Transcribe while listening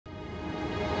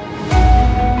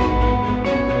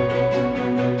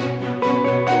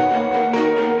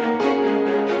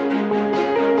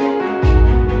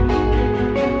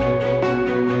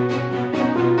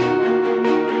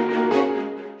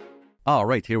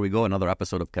right, here we go. Another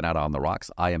episode of Canada on the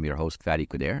Rocks. I am your host,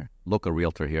 Pt1, local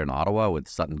realtor here in Ottawa with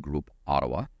Sutton Group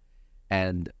Ottawa.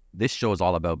 And this show is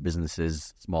all about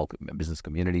businesses, small business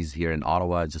communities here in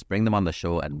Ottawa. Just bring them on the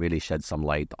show and really shed some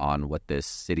light on what this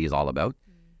city is all about.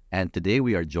 And today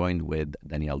we are joined with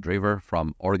Danielle Drever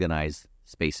from Organized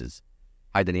Spaces.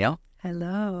 Hi, Danielle.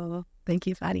 Hello. Thank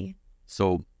you, Fatty.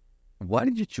 So why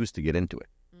did you choose to get into it?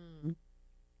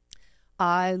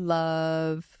 I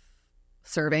love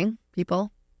serving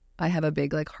people. I have a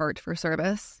big heart for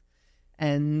service,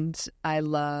 and I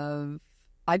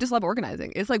just love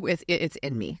organizing. It's like it's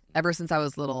in me ever since I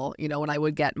was little. You know, when I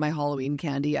would get my Halloween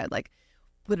candy, I'd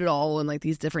put it all in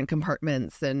these different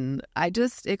compartments, and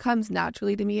it comes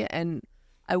naturally to me. And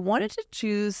I wanted to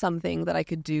choose something that I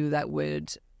could do that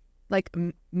would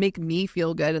make me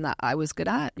feel good and that I was good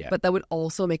at, but that would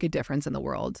also make a difference in the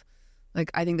world.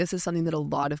 I think this is something that a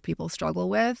lot of people struggle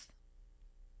with,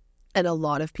 and a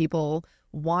lot of people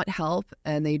want help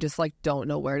and they just don't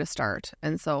know where to start.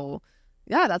 And so,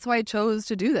 that's why I chose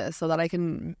to do this, so that I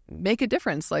can make a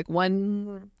difference,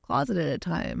 one closet at a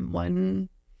time, one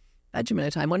bedroom at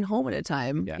a time, one home at a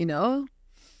time, you know?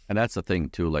 And that's the thing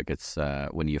too, it's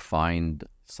when you find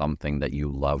something that you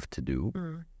love to do,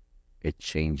 it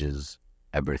changes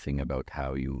everything about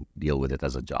how you deal with it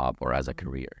as a job or as a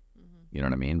career. You know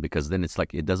what I mean? Because then it's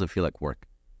it doesn't feel like work.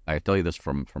 I tell you this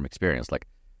from experience.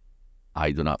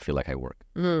 I do not feel like I work.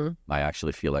 I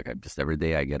actually feel like every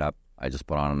day I get up, I just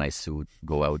put on a nice suit,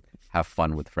 go out, have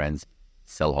fun with friends,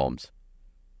 sell homes,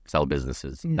 sell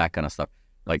businesses, that kind of stuff.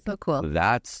 So cool.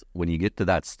 That's when you get to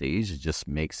that stage, it just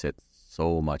makes it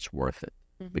so much worth it.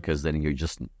 Because then you're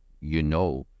just,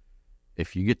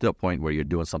 if you get to a point where you're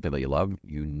doing something that you love,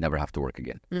 you never have to work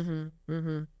again.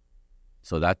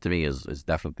 So that to me is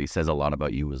definitely says a lot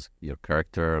about you as your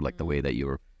character, the way that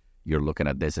you're looking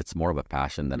at this. It's more of a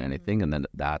passion than anything, and then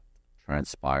that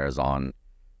transpires on.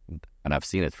 And I've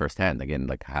seen it firsthand again,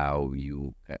 how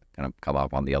you kind of come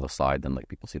up on the other side, and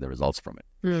people see the results from it.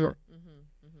 Sure.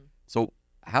 So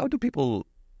how do people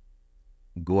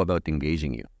go about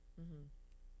engaging you?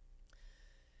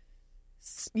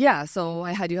 Yeah, so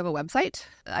I do have a website.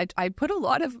 I put a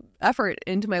lot of effort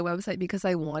into my website because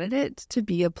I wanted it to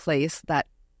be a place that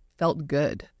felt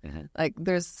good.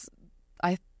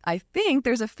 I think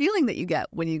there's a feeling that you get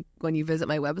when you visit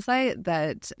my website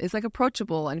that is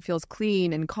approachable and feels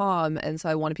clean and calm. And so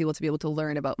I wanted people to be able to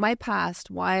learn about my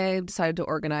past, why I decided to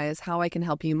organize, how I can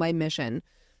help you, my mission.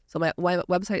 So my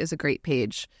website is a great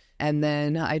page. And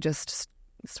then I just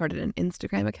started an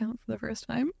Instagram account for the first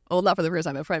time. Well, not for the first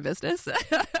time, but for my business.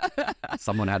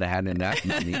 Someone had a hand in that,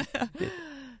 not me.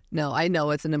 No, I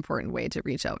know it's an important way to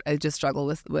reach out. I just struggle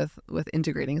with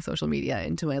integrating social media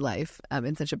into my life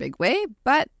in such a big way,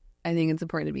 but I think it's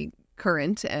important to be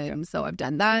current, and so I've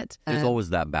done that. There's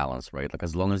always that balance, right?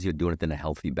 As long as you're doing it in a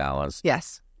healthy balance.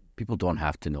 Yes. People don't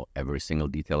have to know every single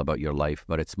detail about your life,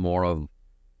 but it's more of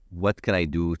what can I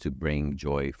do to bring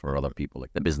joy for other people,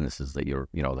 the businesses that you're,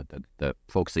 the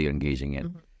folks that you're engaging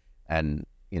in. And,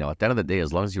 at the end of the day,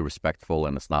 as long as you're respectful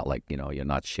and it's not you're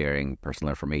not sharing personal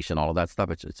information, all of that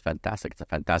stuff, it's fantastic. It's a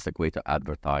fantastic way to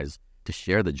advertise, to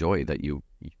share the joy that you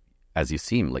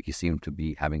seem to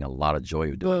be having a lot of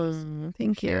joy of doing this.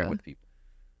 Thank Share you. it with people.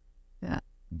 Yeah.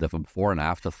 The before and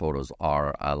after photos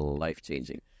are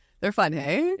life-changing. They're fun,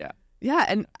 hey? Yeah. Yeah,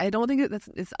 and I don't think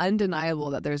it's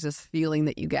undeniable that there's this feeling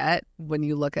that you get when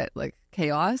you look at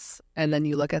chaos, and then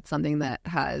you look at something that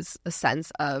has a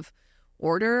sense of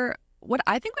order. What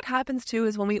happens too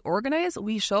is when we organize,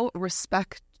 we show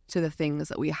respect to the things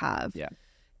that we have. Yeah.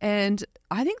 And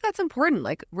I think that's important.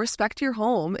 Respect your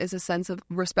home is a sense of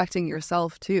respecting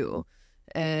yourself too.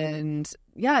 And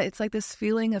it's this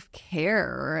feeling of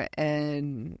care,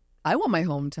 and I want my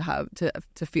home to have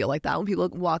to feel like that. When people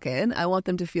walk in, I want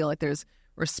them to feel like there's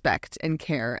respect and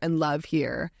care and love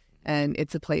here. And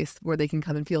it's a place where they can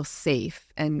come and feel safe,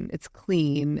 and it's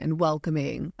clean and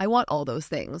welcoming. I want all those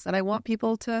things. And I want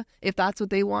people to, if that's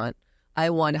what they want, I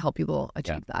want to help people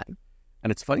achieve that.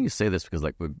 And it's funny you say this because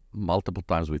multiple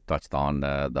times we've touched on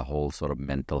the whole sort of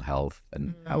mental health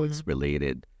and how it's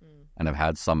related. And I've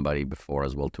had somebody before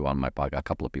as well too on my podcast, a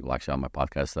couple of people actually on my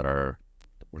podcast that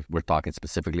we're talking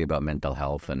specifically about mental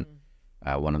health, and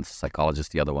one is a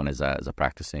psychologist, the other one is a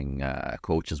practicing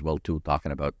coach as well too,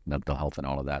 talking about mental health and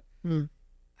all of that.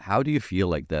 How do you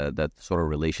feel that sort of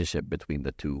relationship between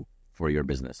the two for your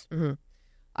business?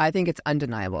 I think it's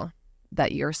undeniable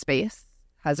that your space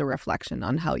has a reflection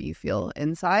on how you feel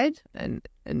inside and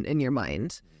in your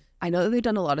mind. I know that they've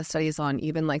done a lot of studies on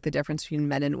even the difference between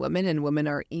men and women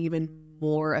are even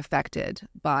more affected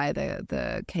by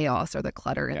the chaos or the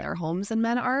clutter in their homes than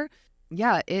men are.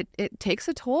 Yeah, it takes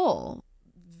a toll.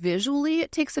 visually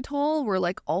it takes a toll. We're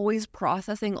like always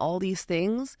processing all these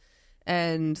things.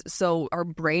 And so our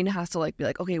brain has to like be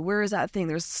like, okay, where is that thing?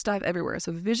 There's stuff everywhere.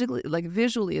 So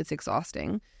visually it's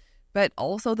exhausting, but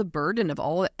also the burden of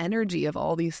all the energy of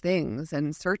all these things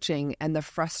and searching and the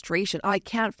frustration. I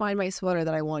can't find my sweater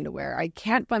that I wanted to wear. I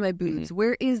can't find my boots. Mm-hmm.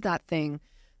 Where is that thing?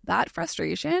 That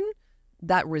frustration,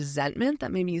 that resentment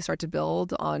that maybe you start to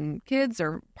build on kids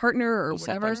or partner or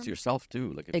whatever. Sometimes to yourself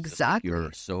too. Like, it's Exactly. just like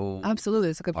you're so Absolutely.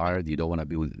 It's a good point. tired. You don't want to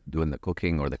be doing the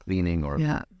cooking or the cleaning or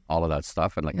all of that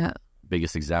stuff. And like,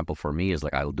 biggest example for me is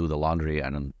like, I'll do the laundry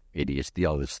and on ADHD,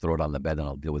 I'll just throw it on the bed and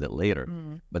I'll deal with it later.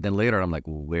 But then later I'm like,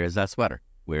 well, where is that sweater?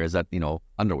 Where is that,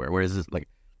 underwear? Where is this? Like,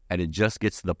 and it just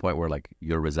gets to the point where like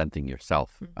you're resenting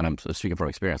yourself. And I'm speaking from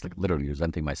experience, like literally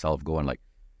resenting myself, going like,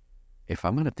 if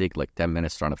I'm going to take like 10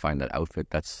 minutes trying to find that outfit,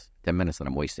 that's 10 minutes that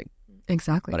I'm wasting.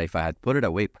 Exactly. But if I had put it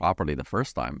away properly the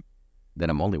first time, then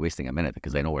I'm only wasting a minute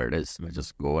because I know where it is. I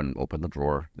just go and open the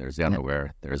drawer. There's the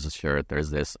underwear. There's the shirt. There's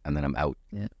this. And then I'm out.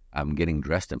 Yeah. I'm getting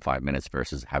dressed in 5 minutes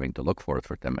versus having to look for it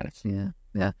for 10 minutes. Yeah.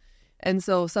 Yeah. And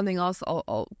so something else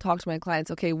I'll talk to my clients.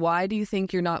 Okay, why do you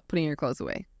think you're not putting your clothes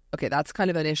away? Okay, that's kind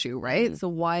of an issue, right? So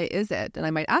why is it? And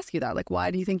I might ask you that, like,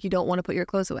 why do you think you don't want to put your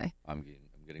clothes away?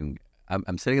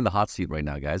 I'm sitting in the hot seat right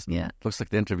now, guys. Yeah. Looks like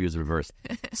the interview is reversed.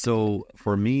 So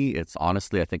for me, it's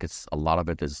honestly, I think it's a lot of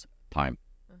it is time.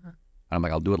 And I'm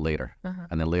like, I'll do it later.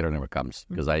 And then later never comes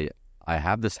because I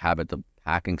have this habit of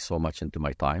packing so much into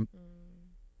my time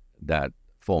that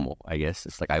FOMO, I guess.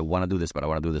 It's like, I want to do this, but I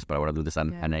want to do this, but I want to do this.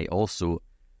 And I also,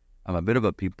 I'm a bit of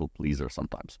a people pleaser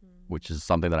sometimes, which is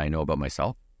something that I know about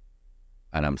myself.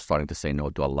 And I'm starting to say no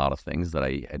to a lot of things that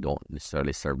I don't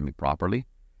necessarily serve me properly.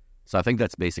 So I think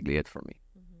that's basically it for me.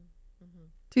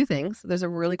 Two things. There's a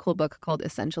really cool book called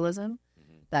Essentialism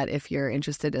that if you're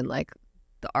interested in like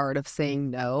the art of saying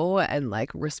no and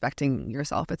like respecting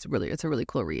yourself, it's a really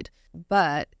cool read.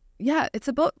 But yeah, it's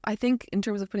about, I think in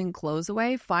terms of putting clothes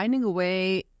away, finding a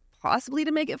way possibly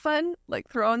to make it fun, like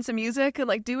throw on some music and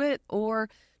like do it, or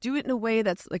do it in a way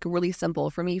that's like really simple.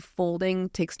 For me, folding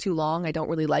takes too long. I don't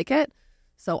really like it.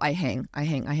 So I hang. I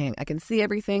can see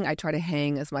everything. I try to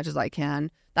hang as much as I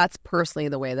can. That's personally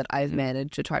the way that I've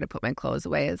managed to try to put my clothes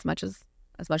away as much as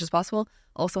possible.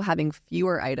 Also, having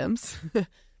fewer items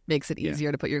makes it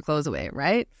easier to put your clothes away,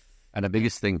 right? And the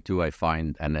biggest thing too, I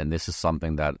find, and this is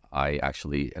something that I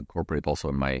actually incorporate also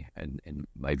in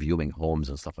my viewing homes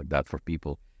and stuff like that for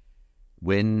people.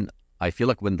 When I feel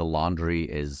like when the laundry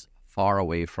is far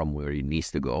away from where it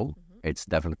needs to go, it's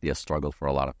definitely a struggle for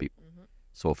a lot of people.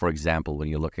 So, for example, when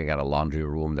you're looking at a laundry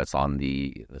room that's on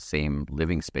the same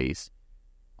living space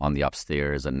on the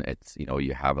upstairs, and it's,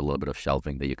 you have a little bit of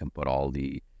shelving that you can put all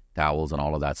the towels and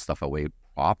all of that stuff away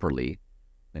properly,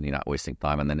 then you're not wasting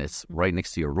time. And then it's right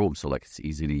next to your room. So, like, it's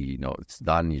easily, it's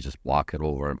done. You just walk it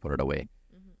over and put it away.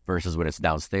 Versus when it's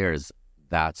downstairs,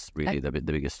 that's really the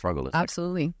biggest struggle. It's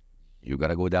absolutely. Like, you got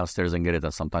to go downstairs and get it.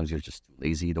 And sometimes you're just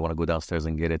lazy. You don't want to go downstairs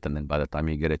and get it. And then by the time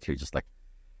you get it, you're just like,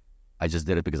 I just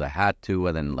did it because I had to,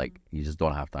 and then like you just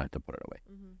don't have time to put it away.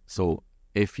 So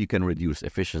if you can reduce,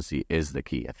 efficiency is the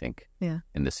key, I think,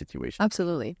 in this situation.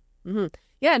 Absolutely.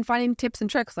 Yeah, and finding tips and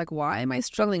tricks, like why am I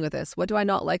struggling with this? What do I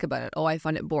not like about it? Oh, I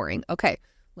find it boring. Okay,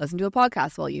 listen to a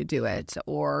podcast while you do it,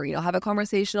 or have a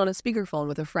conversation on a speakerphone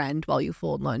with a friend while you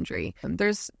fold laundry. And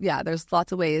there's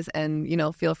lots of ways, and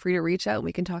feel free to reach out and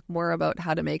we can talk more about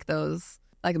how to make those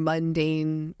like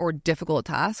mundane or difficult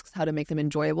tasks, how to make them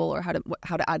enjoyable, or how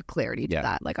to add clarity to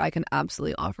that. Like I can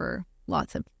absolutely offer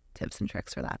lots of tips and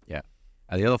tricks for that. Yeah.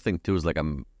 And the other thing too is like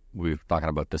we were talking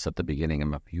about this at the beginning.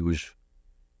 I'm a huge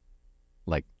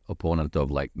like opponent of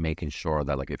like making sure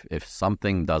that like if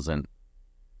something doesn't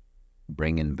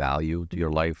bring in value to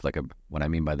your life, like what I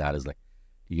mean by that is like,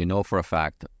 for a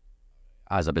fact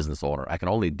as a business owner, I can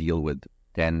only deal with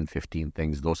 10, 15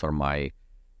 things. Those are my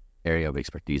area of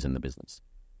expertise in the business.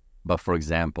 But for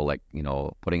example, like,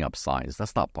 putting up signs,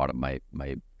 that's not part of my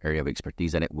area of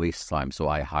expertise, and it wastes time. So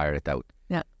I hire it out.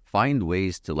 Yeah. Find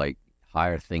ways to like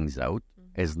hire things out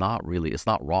is it's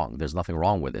not wrong. There's nothing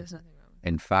wrong with it. There's nothing wrong.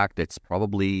 In fact, it's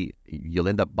probably, you'll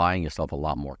end up buying yourself a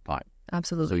lot more time.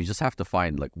 Absolutely. So you just have to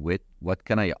find like, what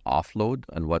can I offload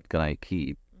and what can I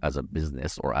keep as a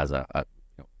business or as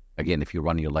again, if you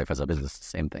run your life as a business,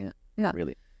 same thing. Yeah.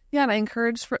 Really. Yeah. And I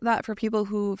encourage for people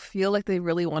who feel like they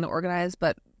really want to organize,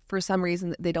 but for some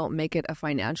reason they don't make it a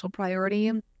financial priority.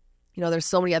 There's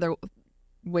so many other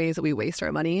ways that we waste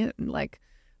our money,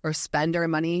 or spend our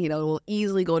money. We'll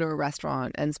easily go to a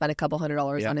restaurant and spend a couple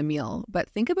 $100 on a meal. But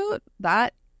think about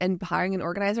that and hiring an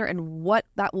organizer and what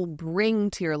that will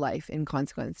bring to your life in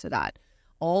consequence to that.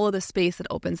 All of the space that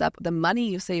opens up, the money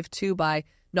you save too by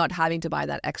not having to buy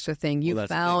that extra thing. You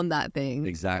found that thing.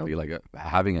 Exactly. Like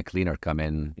having a cleaner come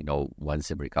in,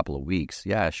 once every couple of weeks.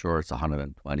 Yeah, sure, it's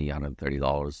 $120,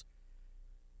 $130.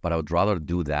 But I would rather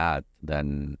do that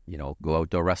than, go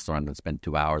out to a restaurant and spend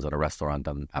 2 hours at a restaurant.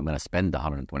 And I'm going to spend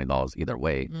 $120 either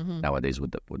way nowadays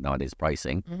with nowadays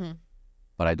pricing.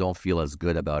 But I don't feel as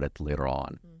good about it later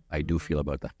on. I do feel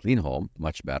about the clean home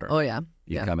much better. Oh, yeah.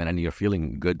 You come in and you're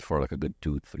feeling good for like a good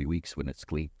 2-3 weeks when it's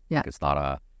clean. Yeah. Like it's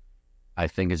not I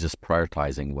think it's just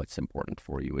prioritizing what's important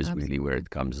for you is really where it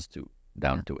comes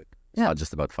down to it. It's not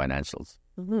just about financials.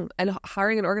 And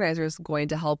hiring an organizer is going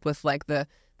to help with like the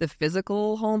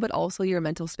physical home, but also your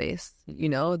mental space.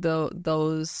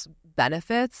 Those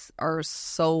benefits are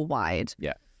so wide.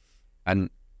 Yeah. And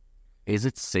is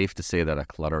it safe to say that a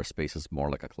cluttered space is more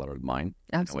like a cluttered mind?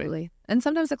 Absolutely. And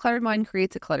sometimes a cluttered mind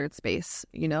creates a cluttered space,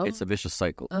 It's a vicious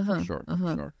cycle, for sure.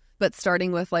 Sure. But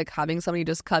starting with like having somebody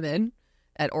just come in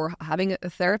or having a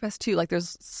therapist too, like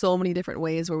there's so many different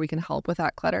ways where we can help with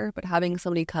that clutter, but having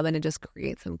somebody come in and just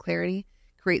create some clarity,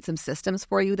 create some systems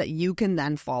for you that you can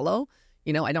then follow.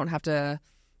 I don't have to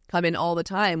come in all the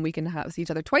time. We can see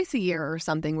each other twice a year or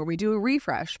something where we do a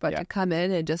refresh, but to come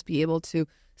in and just be able to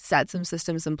set some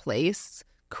systems in place,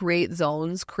 create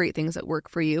zones, create things that work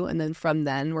for you. And then from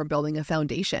then we're building a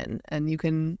foundation and you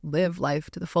can live life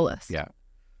to the fullest. Yeah.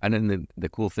 And then the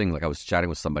cool thing, like I was chatting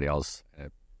with somebody else,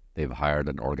 they've hired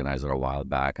an organizer a while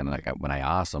back. And like when I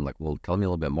asked, I'm like, well, tell me a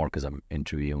little bit more because I'm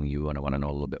interviewing you and I want to know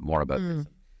a little bit more about this.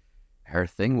 Her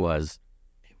thing was,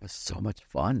 it was so much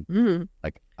fun.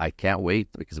 Like I can't wait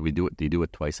because they do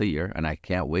it twice a year. And I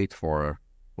can't wait for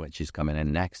when she's coming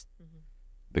in next.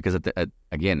 Because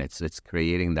again, it's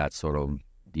creating that sort of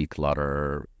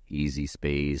declutter, easy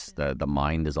space. The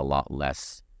mind is a lot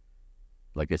less,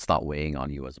 like it's not weighing on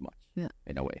you as much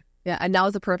in a way. Yeah, and now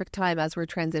is the perfect time as we're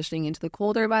transitioning into the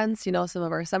colder months. Some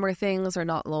of our summer things are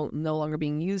no longer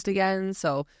being used again.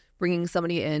 So bringing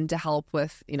somebody in to help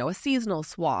with, a seasonal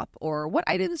swap or what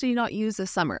items do you not use this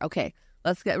summer? Okay,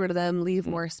 let's get rid of them, leave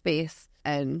more space.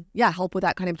 And help with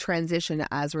that kind of transition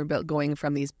as we're going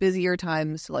from these busier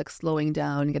times to like slowing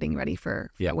down, getting ready for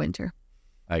winter.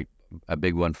 A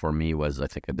big one for me was, I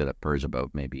think I did a purge about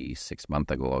maybe 6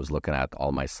 months ago. I was looking at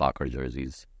all my soccer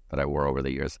jerseys that I wore over the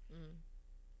years.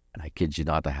 And I kid you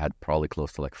not, I had probably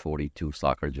close to like 42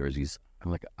 soccer jerseys.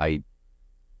 I'm like, I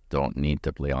don't need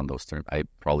to play on those terms. I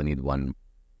probably need one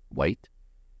white,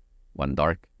 one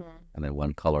dark, and then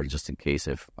one color just in case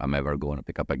if I'm ever going to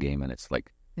pick up a game and it's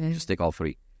like, just take all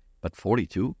three. But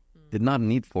 42, did not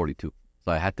need 42.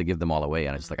 So I had to give them all away.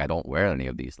 And it's like, I don't wear any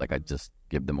of these. Like I just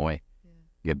give them away.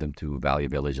 Give them to Valley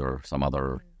Village or some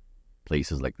other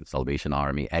places like the Salvation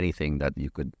Army, anything that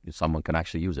someone can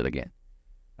actually use it again.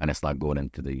 And it's not going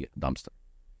into the dumpster.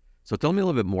 So tell me a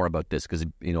little bit more about this because,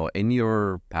 in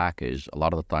your package, a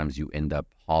lot of the times you end up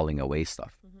hauling away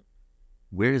stuff.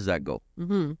 Where does that go?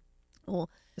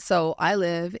 Well, so I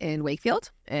live in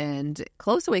Wakefield, and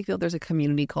close to Wakefield, there's a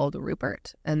community called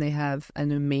Rupert, and they have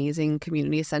an amazing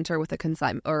community center with a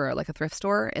consignment or like a thrift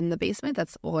store in the basement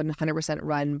that's 100%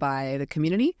 run by the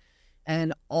community,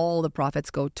 and all the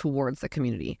profits go towards the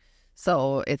community.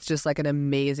 So it's just like an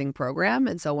amazing program.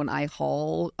 And so when I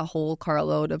haul a whole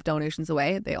carload of donations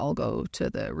away, they all go to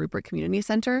the Rupert Community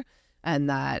Center. And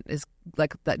that is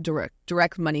like that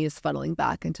direct money is funneling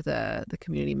back into the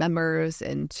community members,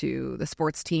 into the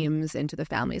sports teams, into the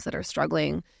families that are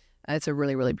struggling. It's a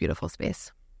really, really beautiful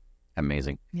space.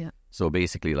 Amazing. Yeah. So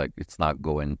basically, like it's not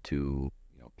going to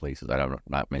places, I'm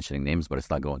not mentioning names, but it's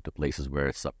not going to places where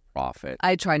it's a profit.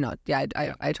 I try not. Yeah,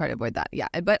 I try to avoid that. Yeah,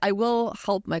 but I will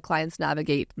help my clients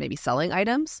navigate maybe selling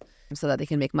items so that they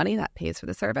can make money that pays for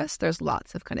the service. There's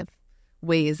lots of kind of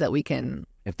ways that we can.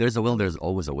 If there's a will, there's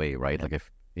always a way, right? Yeah. Like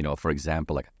if, for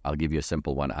example, like I'll give you a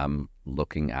simple one. I'm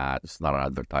looking at, it's not an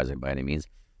advertising by any means.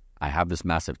 I have this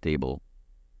massive table,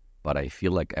 but I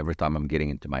feel like every time I'm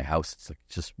getting into my house, it's like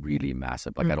just really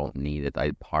massive. Like I don't need it.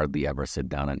 I hardly ever sit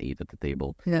down and eat at the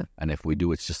table. Yeah. And if we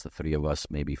do, it's just the three of us,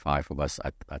 maybe five of us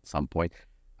at some point.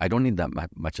 I don't need that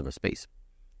much of a space.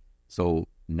 So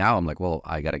now I'm like, well,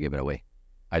 I got to give it away.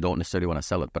 I don't necessarily want to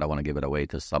sell it, but I want to give it away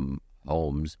to some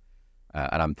homes.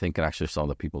 And I'm thinking actually some of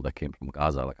the people that came from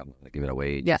Gaza, like I'm going to give it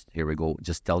away. Yeah. Here we go.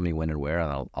 Just tell me when and where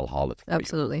and I'll haul it for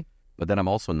Absolutely. you. But then I'm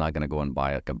also not going to go and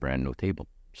buy like a brand new table.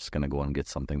 Just going to go and get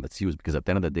something that's used because at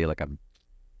the end of the day, like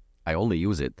I only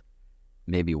use it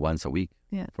maybe once a week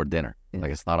for dinner. Yeah.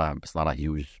 Like it's not a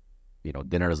huge,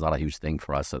 dinner is not a huge thing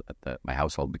for us at my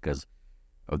household because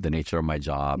of the nature of my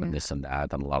job and this and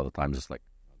that. And a lot of the times it's like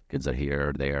kids are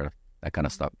here, there, that kind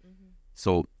of stuff.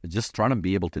 So just trying to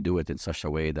be able to do it in such a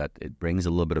way that it brings a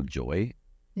little bit of joy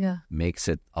makes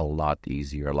it a lot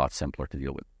easier, a lot simpler to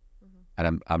deal with.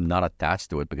 And I'm not attached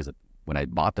to it because when I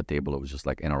bought the table, it was just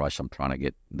like in a rush. I'm trying to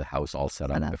get the house all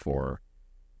set up before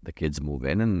the kids move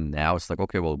in. And now it's like,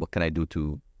 okay, well, what can I do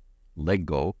to let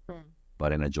go,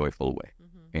 but in a joyful way,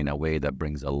 in a way that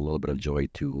brings a little bit of joy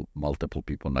to multiple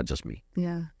people, not just me.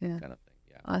 Yeah. Kind of thing.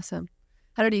 Yeah. Awesome.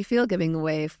 How did you feel giving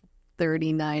away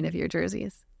 39 of your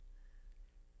jerseys?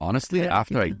 Honestly,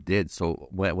 after I did, so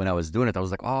when I was doing it, I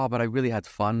was like, oh, but I really had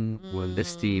fun with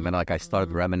this team. And like I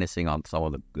started reminiscing on some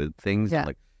of the good things.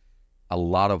 Like a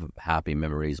lot of happy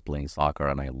memories playing soccer.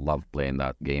 And I love playing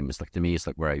that game. It's like, to me, it's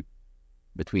like where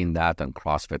between that and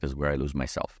CrossFit is where I lose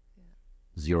myself.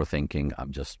 Zero thinking.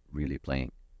 I'm just really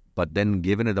playing. But then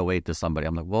giving it away to somebody,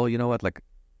 I'm like, well, you know what? Like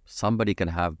somebody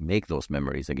can make those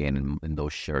memories again in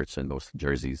those shirts and those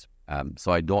jerseys.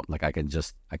 So I don't I can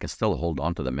still hold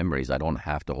on to the memories. I don't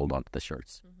have to hold on to the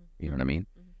shirts. You know what I mean?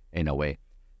 In a way.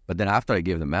 But then after I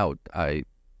gave them out, I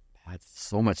had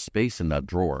so much space in that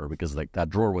drawer because like that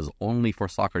drawer was only for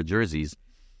soccer jerseys.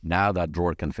 Now that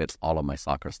drawer can fit all of my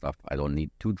soccer stuff. I don't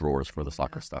need 2 drawers for the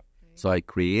soccer stuff. So I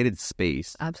created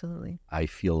space. Absolutely. I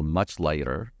feel much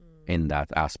lighter in that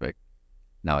aspect.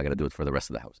 Now I got to do it for the rest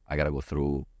of the house. I got to go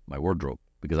through my wardrobe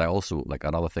because I also like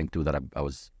another thing too that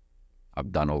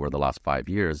I've done over the last 5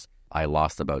 years. I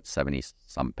lost about 70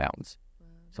 some pounds.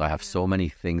 So I have so many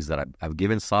things that I've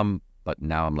given some, but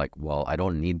now I'm like, well, I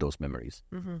don't need those memories.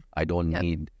 I don't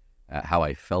need how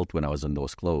I felt when I was in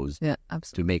those clothes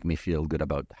to make me feel good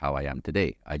about how I am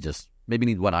today. I just maybe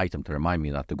need one item to remind me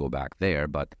not to go back there,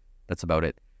 but that's about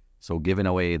it. So giving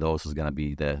away those is going to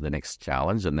be the next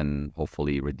challenge, and then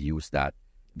hopefully reduce that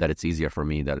it's easier for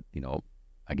me that,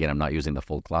 again, I'm not using the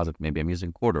full closet. Maybe I'm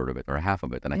using quarter of it or half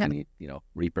of it, and I can,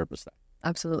 repurpose that.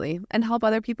 Absolutely. And help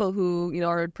other people who,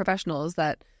 are professionals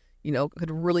that,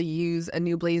 could really use a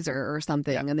new blazer or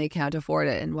something and they can't afford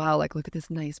it. And wow, like, look at this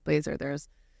nice blazer.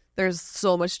 There's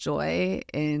so much joy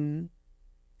in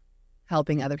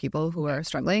helping other people who are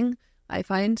struggling, I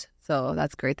find. So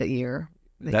that's great that you're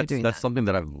doing that's something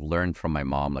that I've learned from my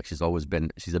mom. Like she's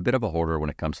a bit of a hoarder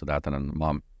when it comes to that. And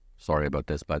Mom, sorry about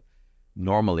this, but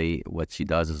normally what she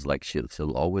does is like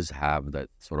she'll always have that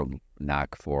sort of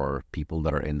knack for people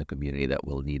that are in the community that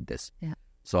will need this. Yeah.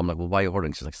 So I'm like, well, why are you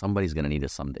hoarding? She's like, somebody's going to need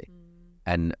it someday.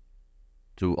 And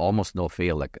to almost no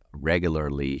fail, like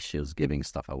regularly she was giving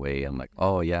stuff away. I'm like,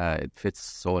 oh yeah, it fits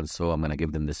so-and-so. I'm going to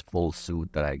give them this full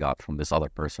suit that I got from this other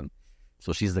person.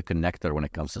 So she's the connector when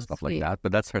it comes to stuff like that.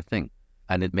 But that's her thing.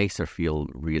 And it makes her feel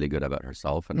really good about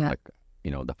herself. And like,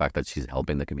 the fact that she's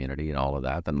helping the community and all of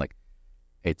that. And like,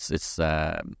 it's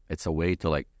a way to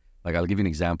like I'll give you an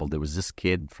example. There was this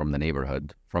kid from her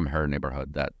neighborhood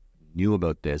that knew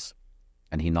about this,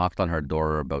 and he knocked on her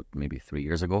door about maybe 3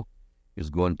 years ago. He was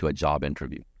going to a job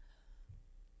interview,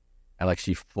 and like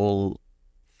she full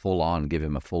on gave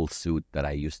him a full suit that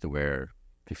I used to wear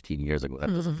 15 years ago. That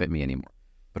doesn't fit me anymore,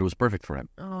 but it was perfect for him.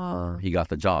 He got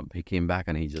the job. He came back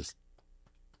and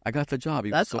I got the job.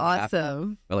 That's so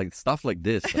awesome. But like stuff like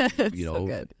this, like, so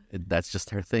good. That's just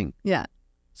her thing. Yeah.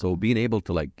 So being able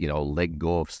to let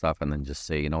go of stuff and then just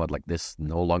say, you know what, like this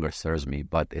no longer serves me,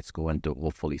 but it's going to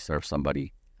hopefully serve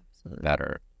somebody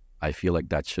better. I feel like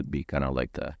that should be kind of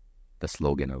like the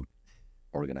slogan of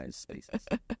organized spaces.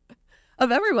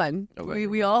 Of everyone.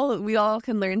 We all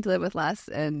can learn to live with less,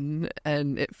 and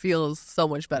it feels so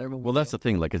much better. Well, that's the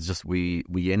thing. Like it's just we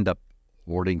end up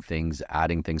hoarding things,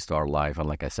 adding things to our life, and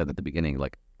like I said at the beginning,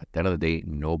 like at the end of the day,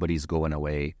 nobody's going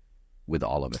away with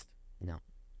all of it. No.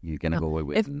 You're going to go away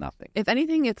with nothing. If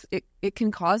anything, it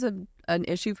can cause an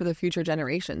issue for the future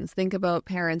generations. Think about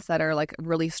parents that are like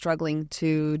really struggling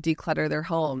to declutter their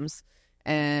homes,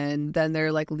 and then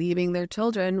they're like leaving their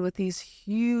children with these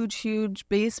huge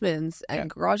basements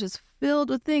and garages filled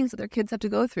with things that their kids have to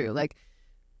go through. Like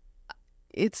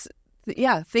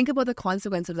think about the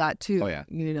consequence of that too. Oh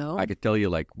yeah. I could tell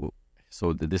you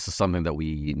so this is something that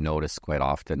we notice quite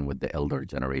often with the elder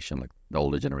generation, like the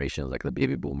older generations, like the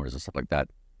baby boomers and stuff like that,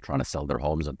 trying to sell their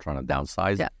homes and trying to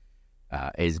downsize,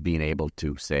 is being able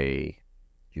to say,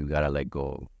 you got to let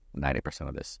go 90%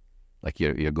 of this. Like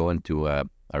you're going to a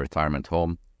retirement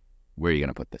home, where are you going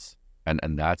to put this?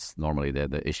 And that's normally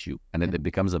the issue. And it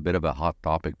becomes a bit of a hot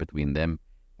topic between them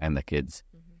and the kids.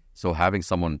 So having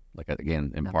someone, like,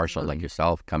 again, impartial like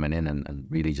yourself coming in and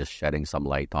really just shedding some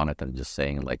light on it and just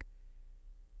saying, like,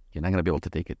 you're not going to be able to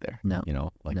take it there.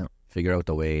 No. Figure out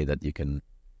a way that you can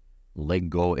let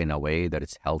go in a way that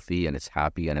it's healthy and it's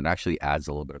happy and it actually adds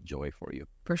a little bit of joy for you.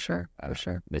 For sure.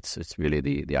 It's really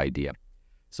the idea.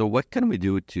 So what can we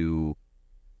do to,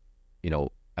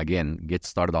 again, get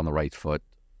started on the right foot,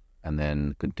 and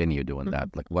then continue doing that?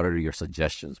 Like, what are your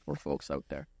suggestions for folks out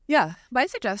there? Yeah. My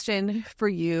suggestion for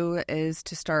you is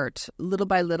to start little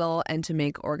by little and to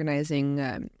make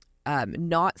organizing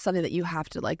not something that you have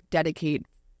to like dedicate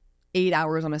 8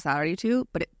 hours on a Saturday to,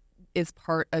 but it is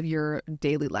part of your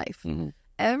daily life.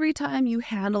 Every time you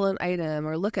handle an item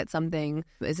or look at something,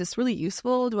 is this really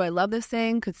useful? Do I love this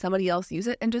thing? Could somebody else use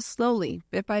it? And just slowly,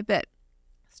 bit by bit,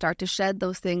 start to shed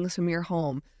those things from your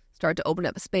home. Start to open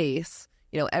up space.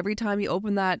 You know, every time you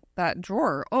open that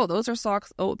drawer, oh, those are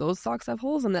socks. Oh, those socks have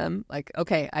holes in them. Like,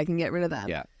 okay, I can get rid of them.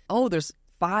 Yeah. Oh, there's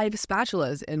 5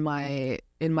 spatulas in my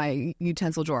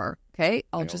utensil drawer. Okay,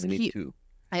 I'll just keep 2.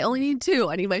 I only need 2.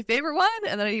 I need my favorite one,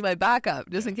 and then I need my backup,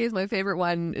 just in case my favorite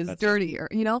one is dirty, or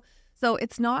So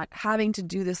it's not having to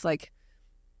do this like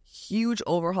huge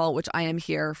overhaul, which I am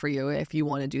here for you if you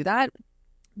want to do that.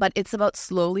 But it's about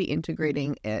slowly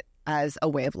integrating it as a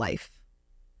way of life,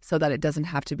 so that it doesn't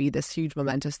have to be this huge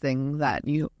momentous thing that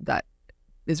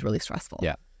is really stressful.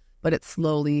 Yeah. But it's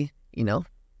slowly,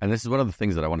 And this is one of the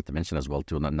things that I wanted to mention as well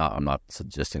too. I'm not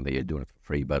suggesting that you're doing it for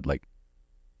free, but like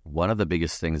one of the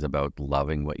biggest things about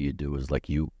loving what you do is like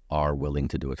you are willing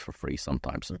to do it for free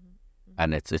sometimes.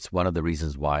 And it's one of the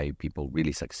reasons why people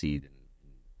really succeed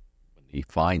when they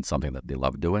find something that they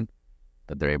love doing,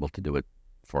 that they're able to do it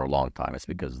for a long time. It's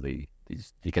because they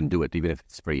can do it even if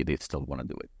it's free. They still want to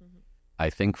do it. I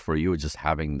think for you, just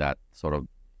having that sort of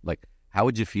like, how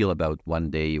would you feel about one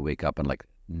day you wake up and like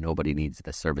nobody needs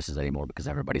the services anymore because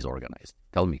everybody's organized?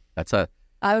 Tell me.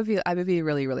 I would be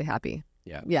really, really happy.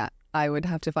 Yeah. Yeah. I would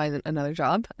have to find another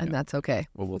job, and that's okay.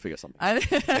 Well, we'll figure something.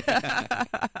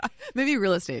 Maybe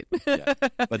real estate. Yeah.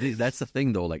 But that's the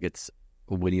thing, though. Like, it's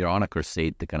when you're on a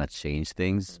crusade to kind of change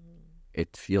things,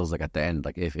 it feels like at the end,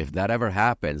 like if that ever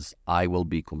happens, I will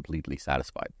be completely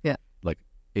satisfied. Yeah. Like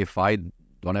if I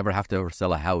don't ever have to ever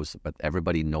sell a house, but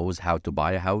everybody knows how to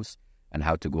buy a house and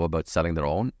how to go about selling their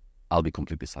own, I'll be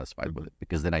completely satisfied with it,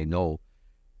 because then I know.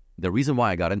 The reason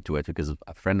why I got into it, because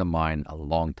a friend of mine a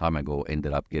long time ago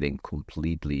ended up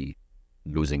completely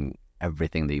losing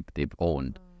everything they've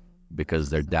owned because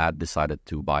their dad decided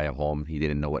to buy a home. He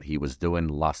didn't know what he was doing,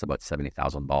 lost about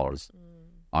 $70,000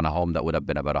 on a home that would have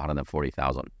been about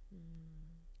 $140,000.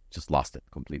 Just lost it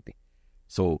completely.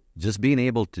 So just being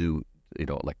able to,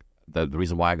 like the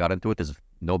reason why I got into it is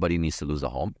nobody needs to lose a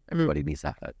home. Everybody needs to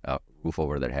have a roof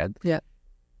over their head. Yeah.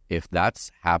 If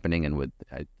that's happening and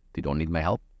they don't need my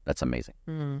help, that's amazing.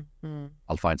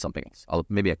 I'll find something else.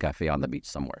 Maybe a cafe on the beach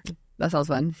somewhere. That sounds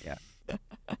fun. Yeah.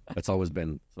 That's always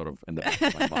been sort of in the back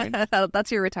of my mind.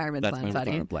 That's your retirement plan, That's my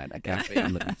retirement plan. A cafe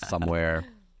on the beach somewhere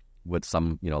with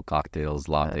some, cocktails,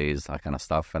 lattes, that kind of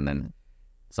stuff, and then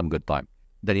some good time.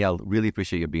 Danielle, really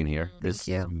appreciate you being here. This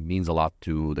means a lot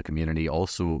to the community.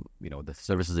 Also, the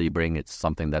services that you bring, it's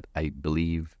something that I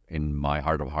believe in my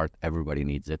heart of heart, everybody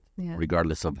needs it,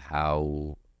 regardless of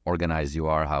how organized you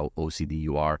are, how OCD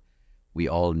you are. We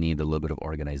all need a little bit of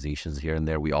organizations here and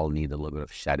there. We all need a little bit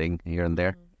of shedding here and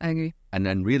there. I agree. And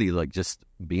then really like just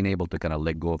being able to kind of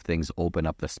let go of things, open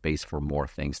up the space for more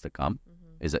things to come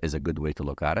is a good way to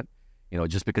look at it.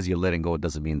 Just because you're letting go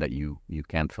doesn't mean that you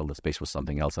can't fill the space with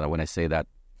something else. And when I say that,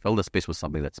 fill the space with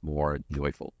something that's more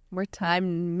joyful. More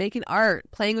time making art,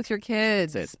 playing with your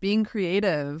kids, being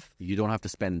creative. You don't have to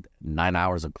spend 9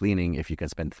 hours of cleaning if you can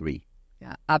spend 3.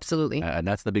 Yeah, absolutely. And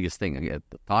that's the biggest thing. Again,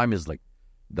 the time is like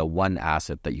the one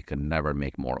asset that you can never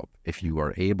make more of. If you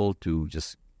are able to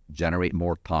just generate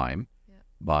more time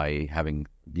by having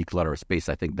declutter space,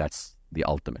 I think that's the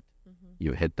ultimate.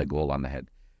 You hit the goal on the head.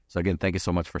 So again, thank you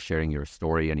so much for sharing your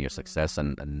story and your success.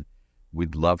 And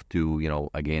we'd love to,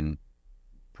 again,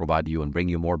 provide you and bring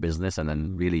you more business, and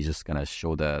then really just kind of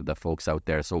show the folks out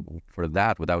there. So for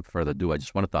that, without further ado, I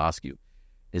just wanted to ask you,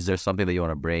 is there something that you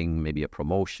want to bring, maybe a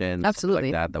promotion,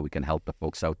 absolutely, like that we can help the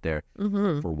folks out there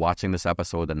for watching this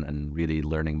episode and really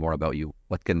learning more about you?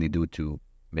 What can they do to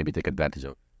maybe take advantage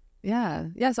of? Yeah.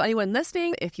 So anyone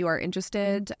listening, if you are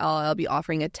interested, I'll be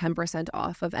offering a 10%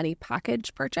 off of any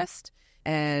package purchased.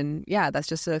 And that's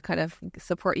just to kind of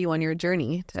support you on your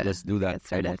journey. So let's do that.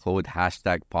 Promo code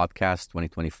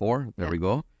 #podcast2024. There we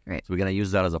go. Right. So we're going to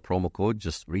use that as a promo code.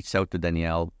 Just reach out to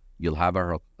Danielle. You'll have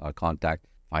her contact.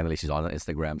 Finally, she's on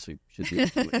Instagram, so you should be able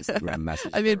to do Instagram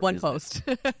message. I made one post.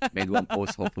 Made one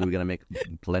post. Hopefully, we're going to make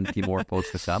plenty more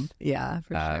posts to come. Yeah,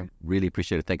 for sure. Really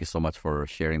appreciate it. Thank you so much for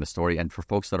sharing the story. And for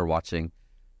folks that are watching,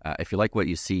 if you like what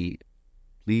you see,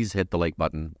 please hit the like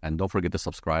button. And don't forget to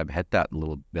subscribe. Hit that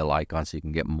little bell icon so you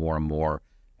can get more and more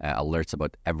alerts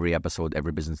about every episode,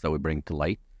 every business that we bring to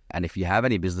light. And if you have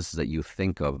any businesses that you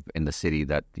think of in the city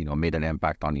that made an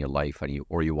impact on your life, and you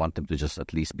want them to just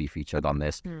at least be featured on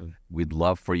this, we'd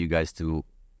love for you guys to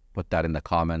put that in the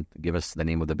comment. Give us the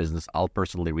name of the business. I'll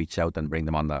personally reach out and bring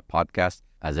them on the podcast.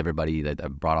 As everybody that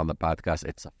I've brought on the podcast,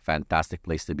 it's a fantastic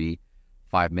place to be.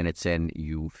 5 minutes in,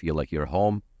 you feel like you're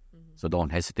home. So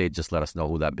don't hesitate. Just let us know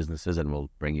who that business is and we'll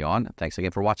bring you on. Thanks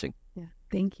again for watching. Yeah.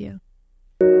 Thank you.